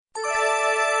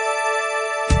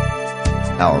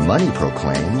Our money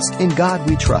proclaims, "In God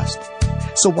we trust."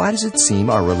 So why does it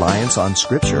seem our reliance on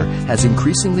Scripture has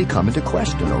increasingly come into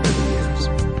question over the years?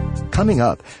 Coming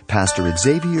up, Pastor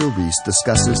Xavier Reese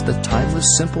discusses the timeless,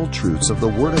 simple truths of the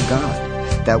Word of God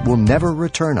that will never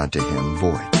return unto Him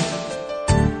void.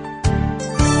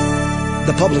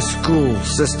 The public school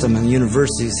system and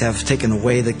universities have taken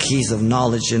away the keys of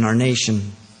knowledge in our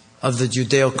nation of the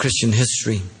Judeo-Christian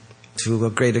history to a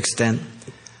great extent.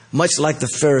 Much like the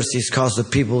Pharisees caused the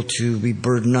people to be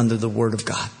burdened under the Word of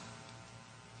God.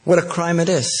 What a crime it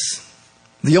is.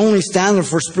 The only standard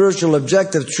for spiritual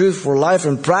objective truth for life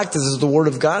and practice is the Word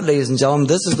of God, ladies and gentlemen.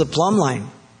 This is the plumb line.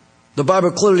 The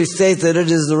Bible clearly states that it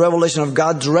is the revelation of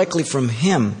God directly from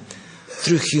Him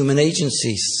through human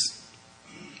agencies.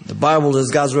 The Bible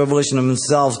is God's revelation of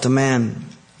Himself to man,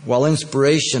 while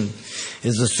inspiration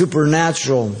is the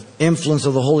supernatural influence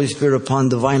of the Holy Spirit upon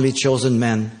divinely chosen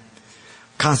men,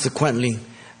 consequently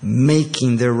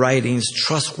making their writings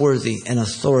trustworthy and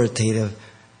authoritative,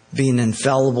 being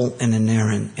infallible and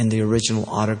inerrant in the original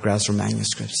autographs or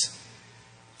manuscripts.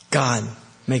 God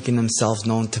making Himself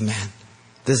known to man.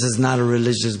 This is not a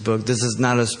religious book. This is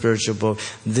not a spiritual book.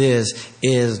 This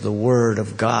is the Word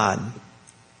of God.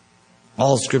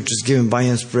 All Scriptures given by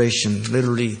inspiration,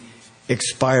 literally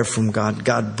expired from God.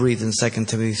 God breathed in 2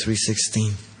 Timothy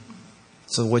 3:16.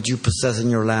 So what you possess in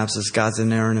your laps is God's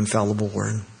inerrant, infallible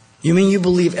Word. You mean you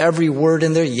believe every word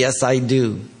in there? Yes, I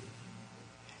do.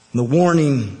 The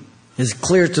warning is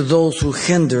clear to those who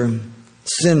hinder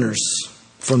sinners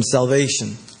from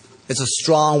salvation. It's a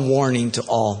strong warning to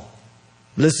all.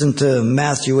 Listen to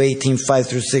Matthew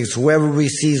 18:5-6. Whoever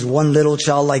receives one little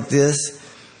child like this,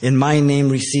 in my name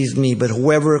receives me. But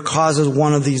whoever causes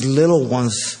one of these little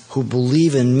ones who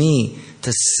believe in me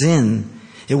to sin,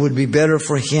 it would be better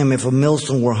for him if a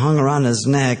millstone were hung around his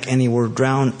neck and he were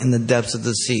drowned in the depths of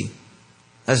the sea.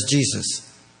 That's Jesus.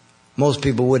 Most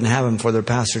people wouldn't have Him for their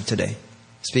pastor today,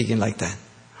 speaking like that.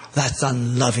 That's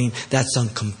unloving. That's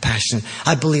uncompassionate.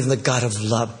 I believe in the God of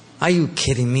love. Are you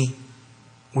kidding me?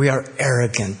 We are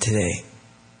arrogant today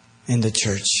in the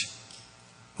church.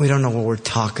 We don't know what we're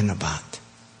talking about.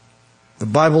 The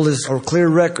Bible is a clear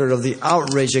record of the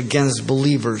outrage against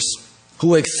believers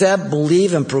who accept,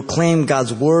 believe, and proclaim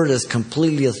God's Word as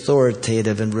completely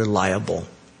authoritative and reliable.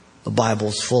 The Bible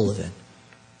is full of it.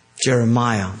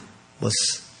 Jeremiah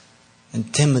was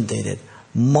intimidated,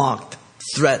 mocked,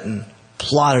 threatened,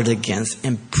 plotted against,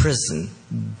 imprisoned,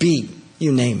 beat,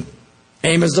 you name it.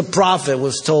 Amos the prophet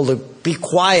was told to be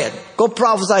quiet. Go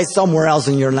prophesy somewhere else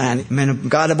in your land. Men of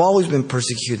God have always been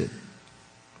persecuted.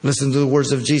 Listen to the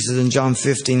words of Jesus in John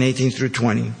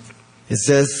 15:18-20. It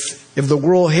says, if the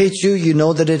world hates you, you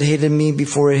know that it hated me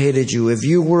before it hated you. If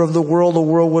you were of the world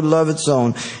would love its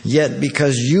own. Yet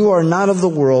because you are not of the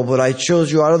world, but I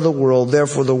chose you out of the world,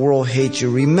 therefore the world hates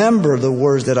you. Remember the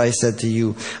words that I said to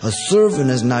you. A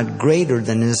servant is not greater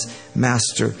than his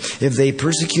master. If they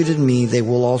persecuted me, they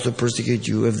will also persecute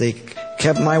you. If they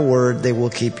kept my word, they will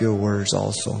keep your words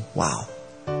also. Wow.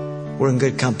 We're in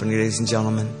good company, ladies and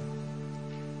gentlemen.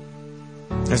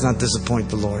 Let's not disappoint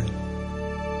the Lord.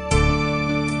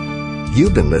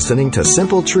 You've been listening to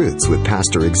Simple Truths with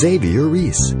Pastor Xavier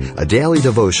Reese, a daily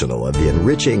devotional of the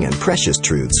enriching and precious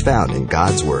truths found in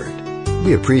God's Word.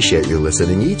 We appreciate you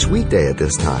listening each weekday at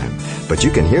this time, but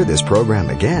you can hear this program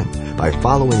again by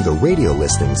following the radio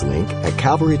listings link at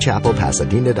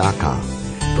CalvaryChapelPasadena.com.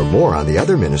 For more on the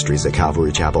other ministries at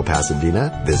Calvary Chapel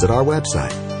Pasadena, visit our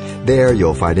website. There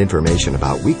you'll find information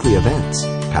about weekly events,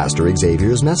 Pastor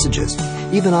Xavier's messages,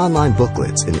 even online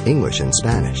booklets in English and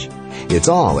Spanish. It's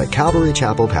all at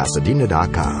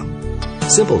CalvaryChapelPasadena.com.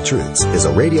 Simple Truths is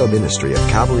a radio ministry of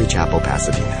Calvary Chapel,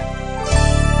 Pasadena.